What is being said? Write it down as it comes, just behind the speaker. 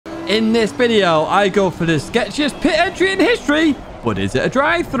In this video, I go for the sketchiest pit entry in history. But is it a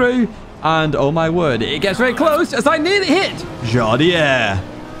drive-through? And oh my word, it gets very close as I nearly hit Jardier.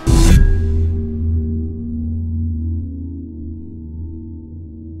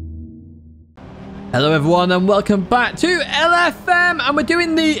 Hello everyone and welcome back to LFM, and we're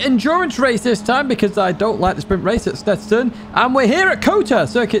doing the endurance race this time because I don't like the sprint race at Snetterton, and we're here at COTA,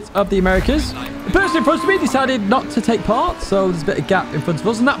 Circuits of the Americas. The person in front of me decided not to take part, so there's a bit of gap in front of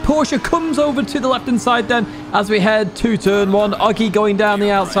us, and that Porsche comes over to the left hand side then as we head to turn one. Oggy going down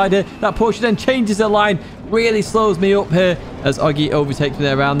the outside here. That Porsche then changes the line, really slows me up here as Oggy overtakes me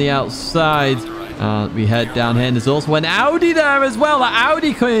there around the outside. We head down here, and there's also an Audi there as well. That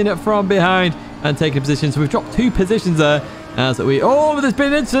Audi coming from behind and taking a position. So we've dropped 2 positions there. There's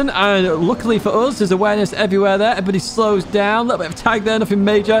been an incident, and luckily for us, there's awareness everywhere there. Everybody slows down. A little bit of tag there, nothing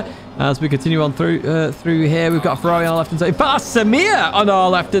major. As we continue on through here, we've got a Ferrari on our left-hand side. In fact, Samir on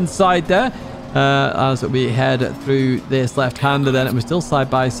our left-hand side there. As we head through this left-hander then, and we're still side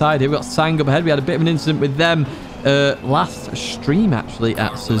by side here. We've got Sang up ahead. We had a bit of an incident with them last stream, actually,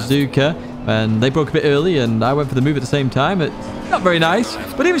 at Suzuka. And they broke a bit early, and I went for the move at the same time. It's not very nice.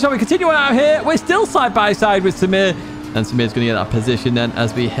 But even so, we continue on out here. We're still side by side with Samir. And Samir's going to get that position then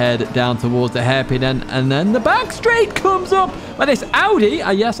as we head down towards the hairpin end. And then the back straight comes up by this Audi.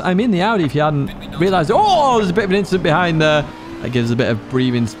 Yes, I'm in the Audi if you hadn't realised. Oh, there's a bit of an incident behind there. That gives us a bit of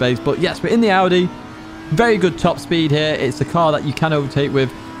breathing space. But yes, we're in the Audi. Very good top speed here. It's a car that you can overtake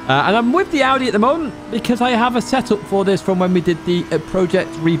with. And I'm with the Audi at the moment because I have a setup for this from when we did the Project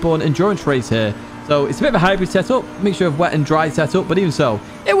Reborn endurance race here. So it's a bit of a hybrid setup, mixture of wet and dry setup, but even so,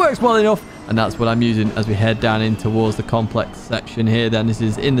 it works well enough. And that's what I'm using as we head down in towards the complex section here. Then this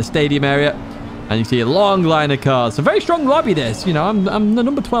is in the stadium area, and you see a long line of cars. So very strong lobby this. You know, I'm the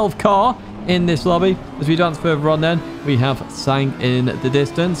number 12 car in this lobby. As we advance further on then, we have Sang in the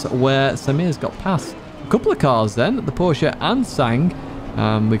distance where Samir's got past a couple of cars then, the Porsche and Sang.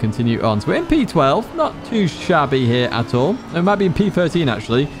 We continue on. So we're in P12, not too shabby here at all. It might be in P13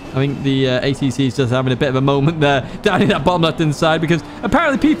 actually. I think the ACC is just having a bit of a moment there down in that bottom left hand side because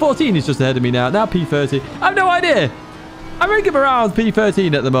apparently P14 is just ahead of me now. Now P30. I have no idea. I'm ringing around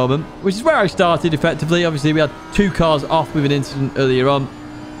P13 at the moment, which is where I started effectively. Obviously we had 2 cars off with an incident earlier on,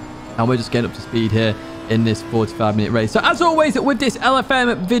 and we're just getting up to speed here in this 45-minute race. So as always with this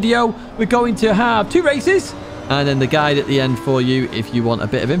LFM video, we're going to have 2 races. And then the guide at the end for you if you want a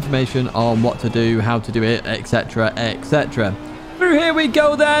bit of information on what to do, how to do it, etc, etc. Through here we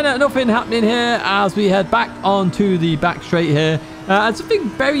go then. Nothing happening here as we head back onto the back straight here. And something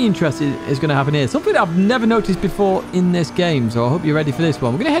very interesting is going to happen here. Something I've never noticed before in this game. So I hope you're ready for this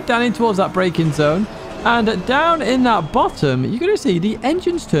one. We're going to head down in towards that braking zone. And down in that bottom, you're going to see the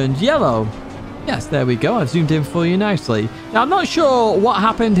engine's turned yellow. Yes, there we go. I've zoomed in for you nicely. Now, I'm not sure what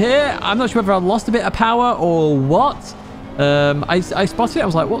happened here. I'm not sure whether I lost a bit of power or what. I spotted it. I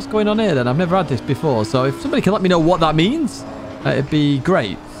was like, what's going on here then? I've never had this before. So if somebody can let me know what that means, it'd be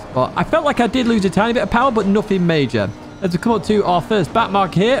great. But I felt like I did lose a tiny bit of power, but nothing major. As we come up to our first back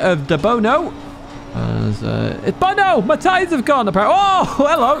mark here of the Bono. It's Bono! My tyres have gone, apparently. Oh,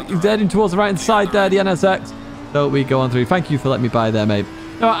 hello. He's heading towards the right-hand side there, the NSX. So we go on through. Thank you for letting me by there, mate.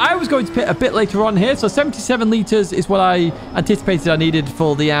 Now, I was going to pit a bit later on here, so 77 litres is what I anticipated I needed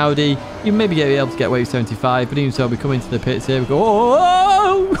for the Audi. You maybe be able to get away with 75, but even so, we come into the pits here. We go,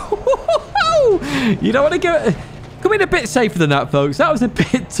 oh! You don't want to come in a bit safer than that, folks. That was a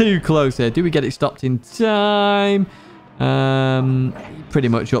bit too close here. Do we get it stopped in time? Pretty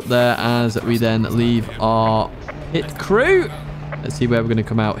much up there as we then leave our pit crew. Let's see where we're going to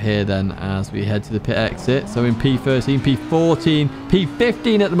come out here then as we head to the pit exit. So in P13, P14,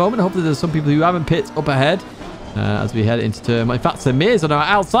 P15 at the moment. Hopefully there's some people who haven't pit up ahead as we head into turn. In fact, Samir's on our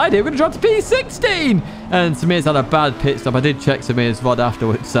outside here. We're going to drop to P16. And Samir's had a bad pit stop. I did check Samir's VOD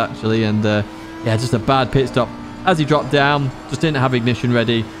afterwards, actually. And yeah, just a bad pit stop. As he dropped down, just didn't have ignition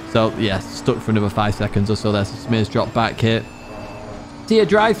ready. So yeah, stuck for another 5 seconds or so there. So Samir's dropped back here. See a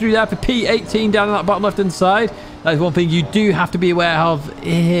drive through there for P18 down on that bottom left-hand side. That is one thing you do have to be aware of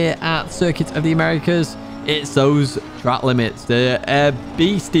here at Circuits of the Americas. It's those track limits. They're a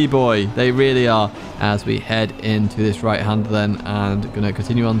beastie boy. They really are. As we head into this right-hand then, and going to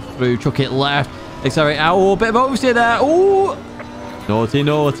continue on through. Chuck it left. Accelerate out. Oh, bit of oversteer there. Oh, naughty,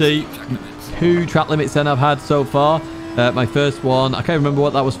 naughty. 2 track limits then I've had so far. My first one, I can't remember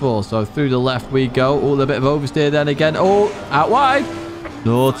what that was for. So through the left we go. Oh, a bit of oversteer then again. Oh, out wide.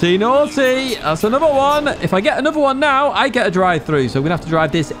 Naughty, naughty. That's another one. If I get another one now, I get a drive through. So we're going to have to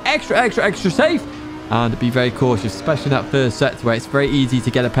drive this extra safe and be very cautious, especially in that first sector where it's very easy to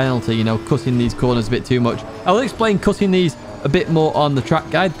get a penalty, you know, cutting these corners a bit too much. I will explain cutting these a bit more on the track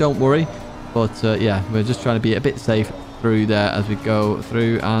guide, don't worry. But yeah, we're just trying to be a bit safe through there as we go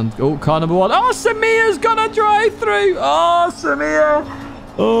through. And oh, car number 1. Oh, Samir's gonna drive through. Oh, Samir.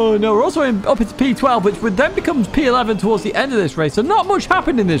 Oh no, we're also up into P12, which would then becomes P11 towards the end of this race. So not much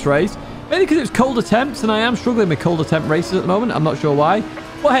happened in this race, mainly because it's cold attempts, and I am struggling with cold attempt races at the moment. I'm not sure why.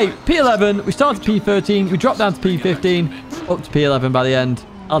 But hey, P11, we started P13, we dropped down to P15, up to P11 by the end.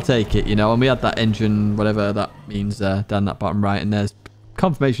 I'll take it, you know. And we had that engine, whatever that means there, down that bottom right, and there's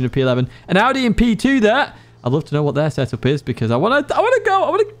confirmation of P11. An Audi in P2 there. I'd love to know what their setup is, because I want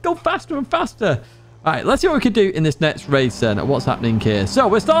to go faster and faster. All right, let's see what we can do in this next race then. What's happening here? So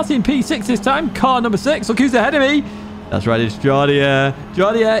we're starting P6 this time. Car number 6. Look who's ahead of me. That's right, it's Jardier.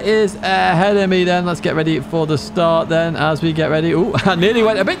 Jardier is ahead of me then. Let's get ready for the start then as we get ready. Oh, I nearly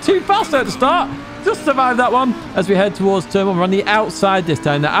went a bit too fast at the start. Just survived that one as we head towards turn 1. We're on the outside this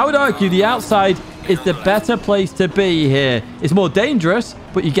time. Now, I would argue the outside is the better place to be here. It's more dangerous,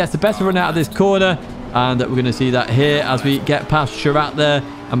 but you get the better run out of this corner. And we're going to see that here as we get past Charat there.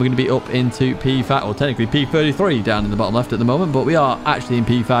 And we're going to be up into P5, or technically P33 down in the bottom left at the moment. But we are actually in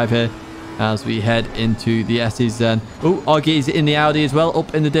P5 here as we head into the S's then. Oh, Oggy's in the Audi as well,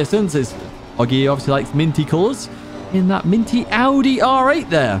 up in the distance. Oggy obviously likes minty colours in that minty Audi R8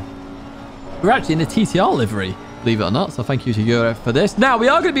 there. We're actually in a TCR livery, believe it or not. So thank you to Europe for this. Now, we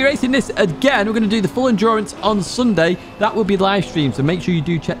are going to be racing this again. We're going to do the full endurance on Sunday. That will be live streamed, so make sure you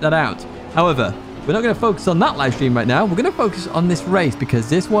do check that out. However, we're not going to focus on that live stream right now. We're going to focus on this race because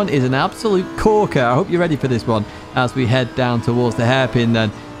this one is an absolute corker. I hope you're ready for this one as we head down towards the hairpin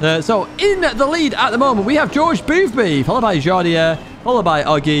then. So in the lead at the moment, we have George Boothby, followed by Jardier, followed by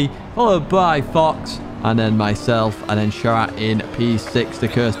Oggy, followed by Fox, and then myself, and then Charat in P6, the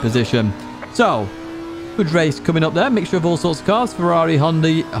cursed position. So, good race coming up there. Mixture of all sorts of cars. Ferrari,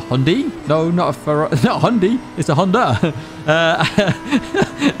 Honda. No, not a Ferrari. Not Honda. It's a Honda.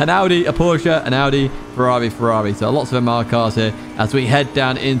 An Audi, a Porsche, an Audi, Ferrari. So lots of MR cars here as we head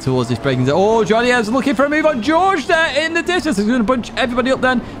down in towards this braking zone. Oh, Jardier's looking for a move on George there in the distance. He's going to bunch everybody up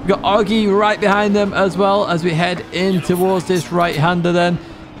then. We've got Oggy right behind them as well as we head in towards this right-hander then.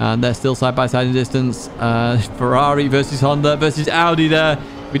 And they're still side by side in distance. Ferrari versus Honda versus Audi there.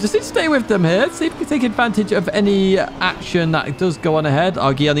 We just need to stay with them here. See if we can take advantage of any action that does go on ahead.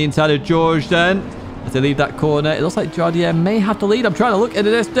 Oggy on the inside of George then. As they leave that corner, it looks like Jardier may have to lead. I'm trying to look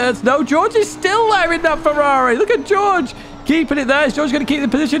into the distance. No, George is still there in that Ferrari. Look at George keeping it there. Is George going to keep the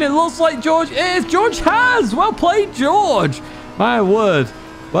position? It looks like George is. George has. Well played, George. My word.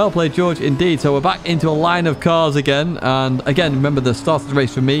 Well played, George, indeed. So we're back into a line of cars again. And again, remember, the start of the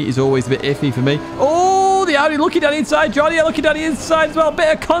race for me is always a bit iffy for me. Oh, the Audi looking down the inside. Jardier looking down the inside as well.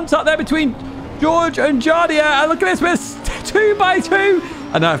 Bit of contact there between George and Jardier. And look at this. We're 2 by 2.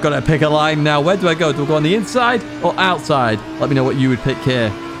 And now I've got to pick a line now. Where do I go? Do I go on the inside or outside? Let me know what you would pick here.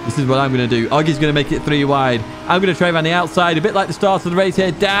 This is what I'm going to do. Oggy's going to make it 3 wide. I'm going to try around the outside, a bit like the start of the race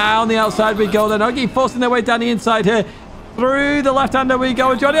here. Down the outside we go. Then Oggy forcing their way down the inside here. Through the left-hander we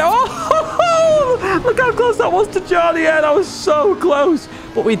go. And Jardier. Oh, look how close that was to Jardier. That was so close.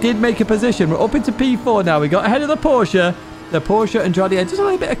 But we did make a position. We're up into P4 now. We got ahead of the Porsche. The Porsche and Jardier. Just a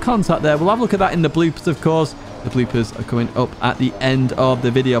little bit of contact there. We'll have a look at that in the bloopers, of course. The bloopers are coming up at the end of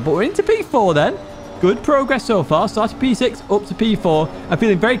the video. But we're into P4 then. Good progress so far. Started P6 up to P4. I'm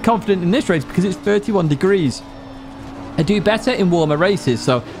feeling very confident in this race because it's 31 degrees. I do better in warmer races,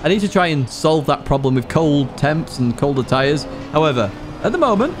 so I need to try and solve that problem with cold temps and colder tyres. However, at the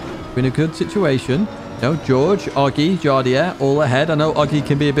moment, we're in a good situation. You know, George, Oggy, Jardier, all ahead. I know Oggy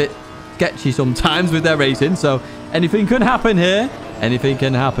can be a bit sketchy sometimes with their racing, so anything can happen here. Anything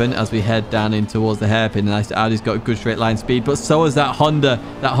can happen as we head down in towards the hairpin. Nice, Audi's got good straight line speed, but so has that Honda.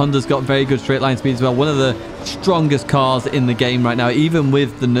 That Honda's got very good straight line speed as well. One of the strongest cars in the game right now, even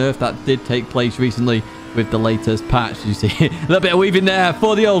with the nerf that did take place recently with the latest patch. You see a little bit of weaving there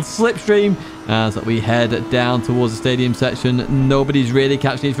for the old slipstream as we head down towards the stadium section. Nobody's really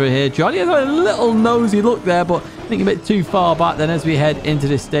catching it for here. Johnny has a little nosy look there, but I think a bit too far back then as we head into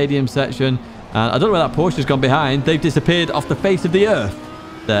this stadium section. I don't know where that Porsche's gone behind. They've disappeared off the face of the earth.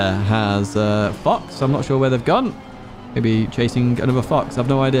 There has Fox. I'm not sure where they've gone. Maybe chasing another Fox. I've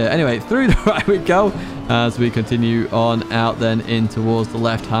no idea. Anyway, through the right we go as we continue on out then in towards the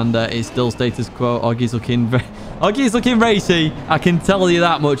left-hander. It's still status quo. Oggy's looking racy. I can tell you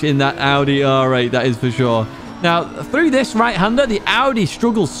that much in that Audi R8. That is for sure. Now, through this right-hander, the Audi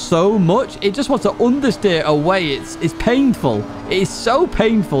struggles so much. It just wants to understeer away. It's painful. It is so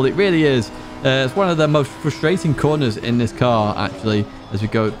painful. It really is. It's one of the most frustrating corners in this car, actually, as we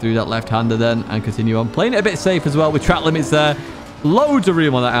go through that left-hander then and continue on. Playing it a bit safe as well with track limits there. Loads of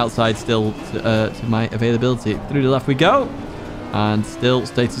room on that outside still to my availability. Through the left we go. And still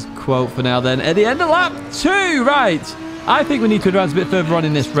status quo for now then. At the end of lap 2, right. I think we need to advance a bit further on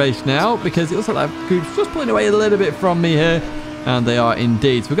in this race now because it looks like that group's just pulling away a little bit from me here. And they are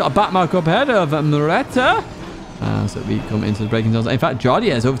indeed. So we've got a back mark up ahead of Mureta. So we come into the braking zones. In fact,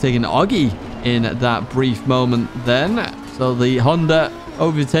 Jardier has overtaken Augie in that brief moment then. So the Honda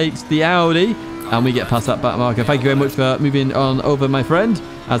overtakes the Audi. And we get past that back marker. Thank you very much for moving on over, my friend.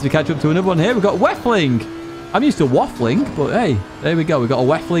 As we catch up to another one here, we've got Weffling. I'm used to waffling, but hey, there we go. We've got a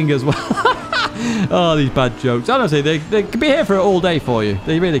Weffling as well. Oh, these bad jokes. Honestly, they can be here for all day for you.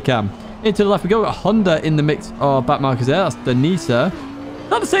 They really can. Into the left we go. We've got Honda in the mix of back markers there. That's the Nisa.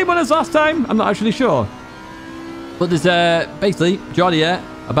 Not the same one as last time. I'm not actually sure. But there's basically Jardier,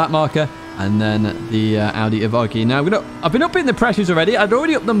 a back marker, and then the Audi EVO II. Now, I've been upping the pressures already. I'd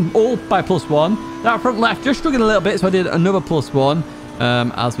already upped them all by +1. That front left just struggling a little bit, so I did another +1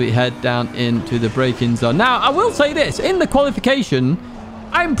 as we head down into the braking zone. Now, I will say this. In the qualification,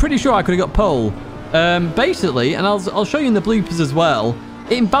 I'm pretty sure I could have got pole. Basically, and I'll show you in the bloopers as well,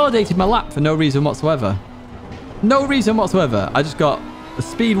 it invalidated my lap for no reason whatsoever. No reason whatsoever. I just got a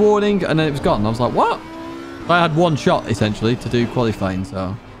speed warning, and then it was gone. I was like, what? I had one shot, essentially, to do qualifying,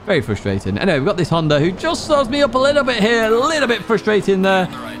 so very frustrating. Anyway, we've got this Honda who just slows me up a little bit here. A little bit frustrating there.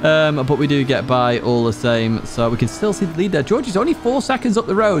 But we do get by all the same. So we can still see the lead there. George is only 4 seconds up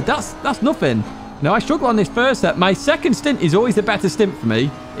the road. That's nothing. Now, I struggle on this first set. My second stint is always the better stint for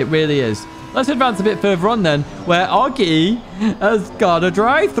me. It really is. Let's advance a bit further on then, where Augie has got a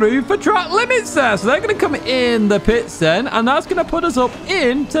drive-through for track limits there. So they're going to come in the pits then, and that's going to put us up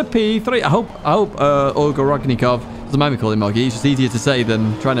into P3. I hope Olga Rognikov doesn't mind me calling him Augie. It's just easier to say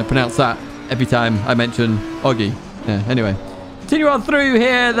than trying to pronounce that every time I mention Augie. Yeah, anyway. Continue on through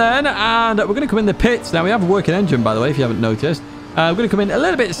here then, and we're going to come in the pits. Now, we have a working engine, by the way, if you haven't noticed. We're going to come in a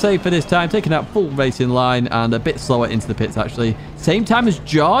little bit safer this time, taking that full racing line and a bit slower into the pits, actually. Same time as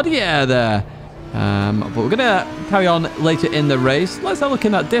Jardier there. But we're going to carry on later in the race. Let's have a look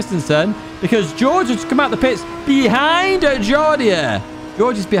in that distance then, because George has come out the pits behind Jardier.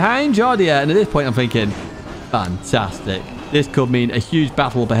 George is behind Jardier, and at this point I'm thinking, fantastic. This could mean a huge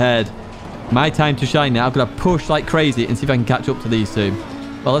battle up ahead. My time to shine now. I've got to push like crazy and see if I can catch up to these two.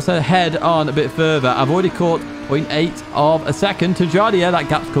 Well, let's head on a bit further. I've already caught 0.8 of a second to Jardier. That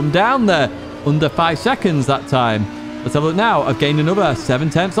gap's come down there. Under 5 seconds that time. Let's have a look now. I've gained another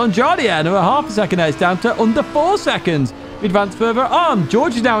 7/10 on Jardier. Another half a second there. It's down to under 4 seconds. We advance further on.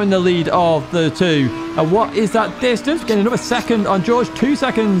 George is now in the lead of the two. And what is that distance? Getting another second on George. 2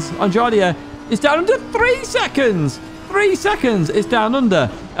 seconds on Jardier. It's down under 3 seconds. 3 seconds it's down under.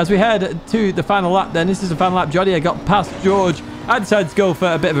 As we head to the final lap then. This is the final lap. Jardier got past George. I decided to go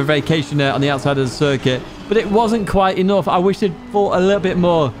for a bit of a vacation there on the outside of the circuit, but it wasn't quite enough. I wish it fought a little bit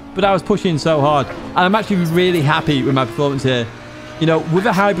more, but I was pushing so hard. And I'm actually really happy with my performance here. You know, with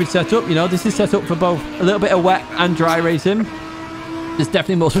a hybrid setup, you know, this is set up for both a little bit of wet and dry racing. There's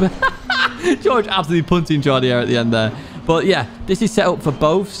definitely more. George absolutely punting Jardier at the end there. But yeah, this is set up for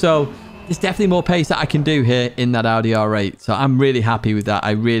both, so there's definitely more pace that I can do here in that Audi R8. So I'm really happy with that.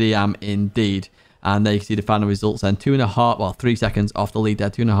 I really am indeed. And there you can see the final results then. 3 seconds off the lead there.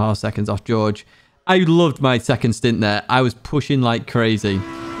 2.5 seconds off George. I loved my second stint there. I was pushing like crazy.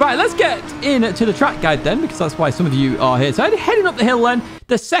 Right, let's get into the track guide then, because that's why some of you are here. So heading up the hill then.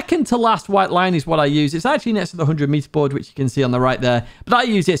 The second to last white line is what I use. It's actually next to the 100-meter board, which you can see on the right there. But I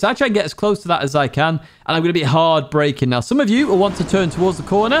use it. So I try and get as close to that as I can. And I'm going to be hard braking. Now, some of you will want to turn towards the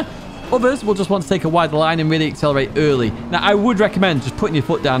corner. Others will just want to take a wider line and really accelerate early. Now, I would recommend just putting your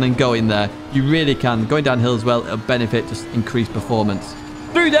foot down and going there. You really can. Going downhill as well, it'll benefit, just increase performance.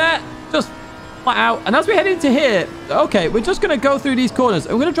 Through there, just flat out. And as we head into here, okay, we're just going to go through these corners.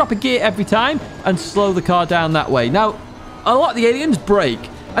 And we're going to drop a gear every time and slow the car down that way. Now, a lot of the aliens brake.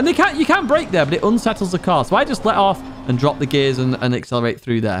 And you can brake there, but it unsettles the car. So I just let off and drop the gears and accelerate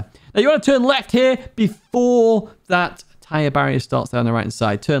through there. Now, you want to turn left here before that tire barrier starts down the right hand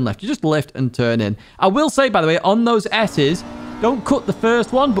side. Turn left. You just lift and turn in. I will say, by the way, on those S's, don't cut the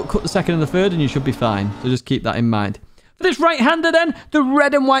first one, but cut the second and the third, and you should be fine. So just keep that in mind. For this right-hander then, the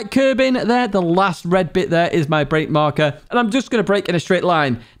red and white curbing there, the last red bit there is my brake marker, and I'm just going to brake in a straight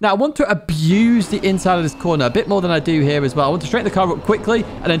line. Now, I want to abuse the inside of this corner a bit more than I do here as well. I want to straighten the car up quickly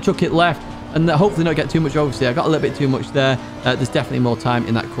and then chuck it left, and hopefully not get too much oversteer. I got a little bit too much there. There's definitely more time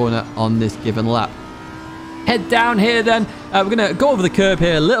in that corner on this given lap. Head down here then. We're going to go over the curb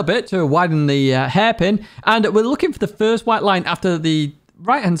here a little bit to widen the hairpin. And we're looking for the first white line after the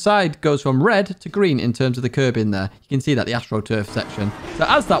right-hand side goes from red to green in terms of the curb in there. You can see that, the AstroTurf section. So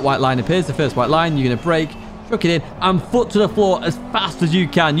as that white line appears, the first white line, you're going to brake, chuck it in, and foot to the floor as fast as you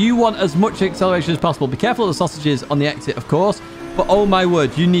can. You want as much acceleration as possible. Be careful of the sausages on the exit, of course. But oh my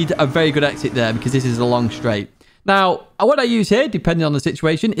word, you need a very good exit there because this is a long straight. Now, what I use here, depending on the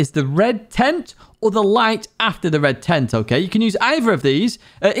situation, is the red tent or the light after the red tent, okay? You can use either of these.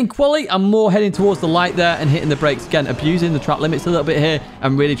 In quali, I'm more heading towards the light there and hitting the brakes. Again, abusing the track limits a little bit here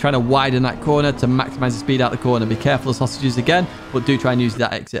and really trying to widen that corner to maximize the speed out the corner. Be careful of sausages again, but do try and use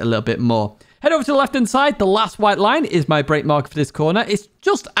that exit a little bit more. Head over to the left-hand side. The last white line is my brake marker for this corner. It's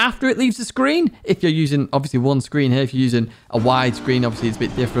just after it leaves the screen. If you're using, obviously, one screen here. If you're using a wide screen, obviously, it's a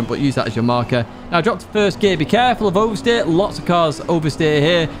bit different, but use that as your marker. Now, drop to first gear. Be careful of oversteer. Lots of cars oversteer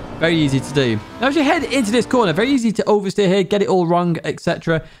here. Very easy to do. Now, as you head into this corner, very easy to oversteer here, get it all wrong,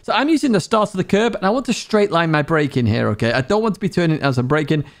 etc. So I'm using the start of the curb, and I want to straight line my braking here, okay? I don't want to be turning as I'm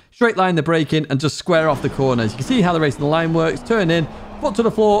braking. Straight line the braking and just square off the corners. You can see how the racing line works. Turn in. Foot to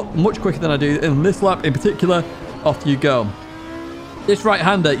the floor much quicker than I do in this lap in particular. Off you go. This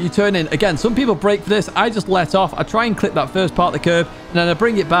right-hander, you turn in. Again, some people brake for this. I just let off. I try and clip that first part of the curve, and then I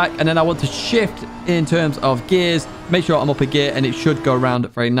bring it back, and then I want to shift in terms of gears. Make sure I'm up a gear, and it should go around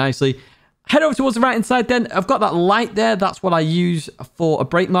very nicely. Head over towards the right-hand side then. I've got that light there. That's what I use for a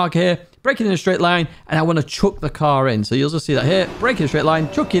brake mark here. Braking in a straight line, and I want to chuck the car in. So you'll just see that here. Brake in a straight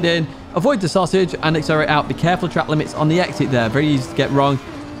line, chuck it in, avoid the sausage, and accelerate out. Be careful of track limits on the exit there. Very easy to get wrong.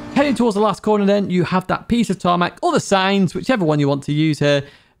 Heading towards the last corner then, you have that piece of tarmac, or the signs, whichever one you want to use here.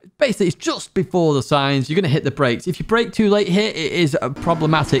 Basically, it's just before the signs. You're going to hit the brakes. If you brake too late here, it is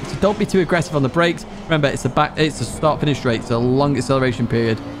problematic. So don't be too aggressive on the brakes. Remember, it's the start-finish straight, so a long acceleration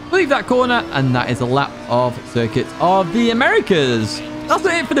period. Leave that corner, and that is a lap of circuits of the Americas. That's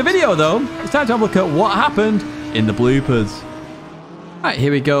not it for the video, though. It's time to have a look at what happened in the bloopers. All right,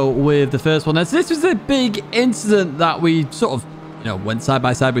 here we go with the first one. So this was a big incident that we sort of, went side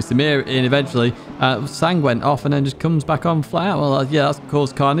by side with Samir in eventually. Sang went off and then just comes back on flat out. Well, yeah, that's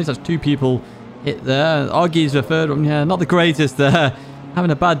caused carnage. That's 2 people hit there. Argy's the third one. Yeah, not the greatest there.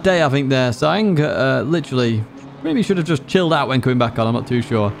 Having a bad day, I think, there. Sang literally maybe should have just chilled out when coming back on. I'm not too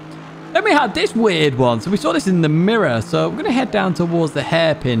sure. Then we had this weird one. So we saw this in the mirror. So we're going to head down towards the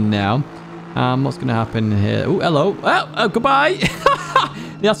hairpin now. What's going to happen here? Oh, hello. Oh, goodbye.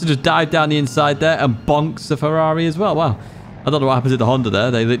 He has to just dive down the inside there and bonks the Ferrari as well. Wow. I don't know what happened to the Honda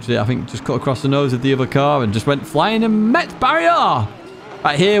there. They literally, I think, just cut across the nose of the other car and just went flying and met barrier.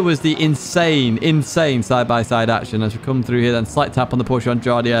 Right, here was the insane side-by-side action as we come through here. Then slight tap on the Porsche on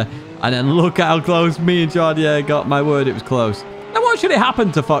Jardier. And then look how close me and Jardier got. My word, it was close. Now, what should it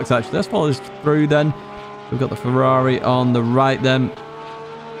happen to Fox, actually? Let's follow this through then. We've got the Ferrari on the right then.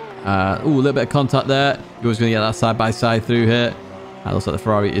 A little bit of contact there. He was going to get that side-by-side through here. Looks like the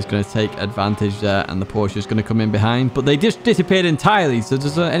Ferrari is going to take advantage there, and the Porsche is going to come in behind. But they just disappeared entirely. So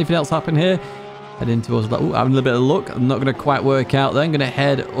does anything else happen here? Head in towards that. Having a little bit of luck. I'm not going to quite work out then. Going to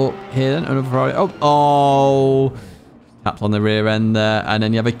head up here then. Another Ferrari. Oh. Taps on the rear end there. And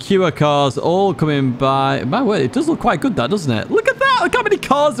then you have a queue of cars all coming by. My word, it does look quite good, that, doesn't it? Look at that. Look how many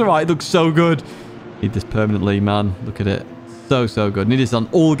cars there are. It looks so good. Need this permanently, man. Look at it. So good. Need this on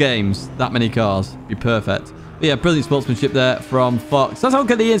all games. That many cars. Be perfect. But yeah, brilliant sportsmanship there from Fox. Let's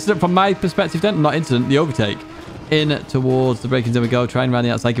look at the incident from my perspective then. Not incident, the overtake. In towards the braking zone we go. Trying around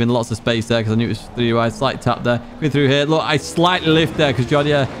the outside, giving lots of space there because I knew it was 3 wide. Slight tap there. Going through here. Look, I slightly lift there because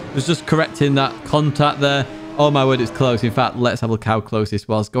Jardier was just correcting that contact there. Oh my word, it's close. In fact, let's have a look how close this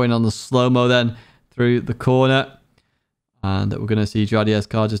was. Going on the slow-mo then through the corner. And we're going to see Jardier's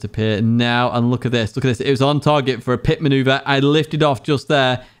car just appear now. And look at this. Look at this. It was on target for a pit maneuver. I lifted off just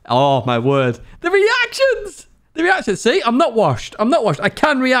there. Oh, my word. The reactions! The reactions. See, I'm not washed. I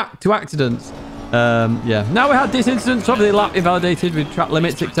can react to accidents. Yeah. Now we had this incident. So obviously lap invalidated with track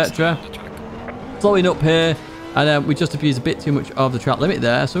limits, etc. Slowing up here. And we just abused a bit too much of the track limit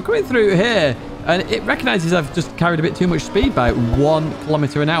there. So coming through here. And it recognises I've just carried a bit too much speed by 1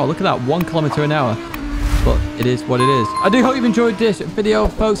 kilometre an hour. Look at that. 1 kilometre an hour. But it is what it is. I do hope you've enjoyed this video,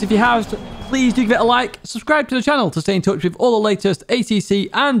 folks. If you have, please do give it a like. Subscribe to the channel to stay in touch with all the latest ACC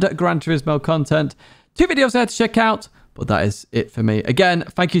and Gran Turismo content. 2 videos there to check out. But that is it for me. Again,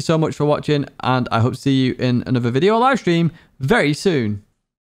 thank you so much for watching. And I hope to see you in another video or live stream very soon.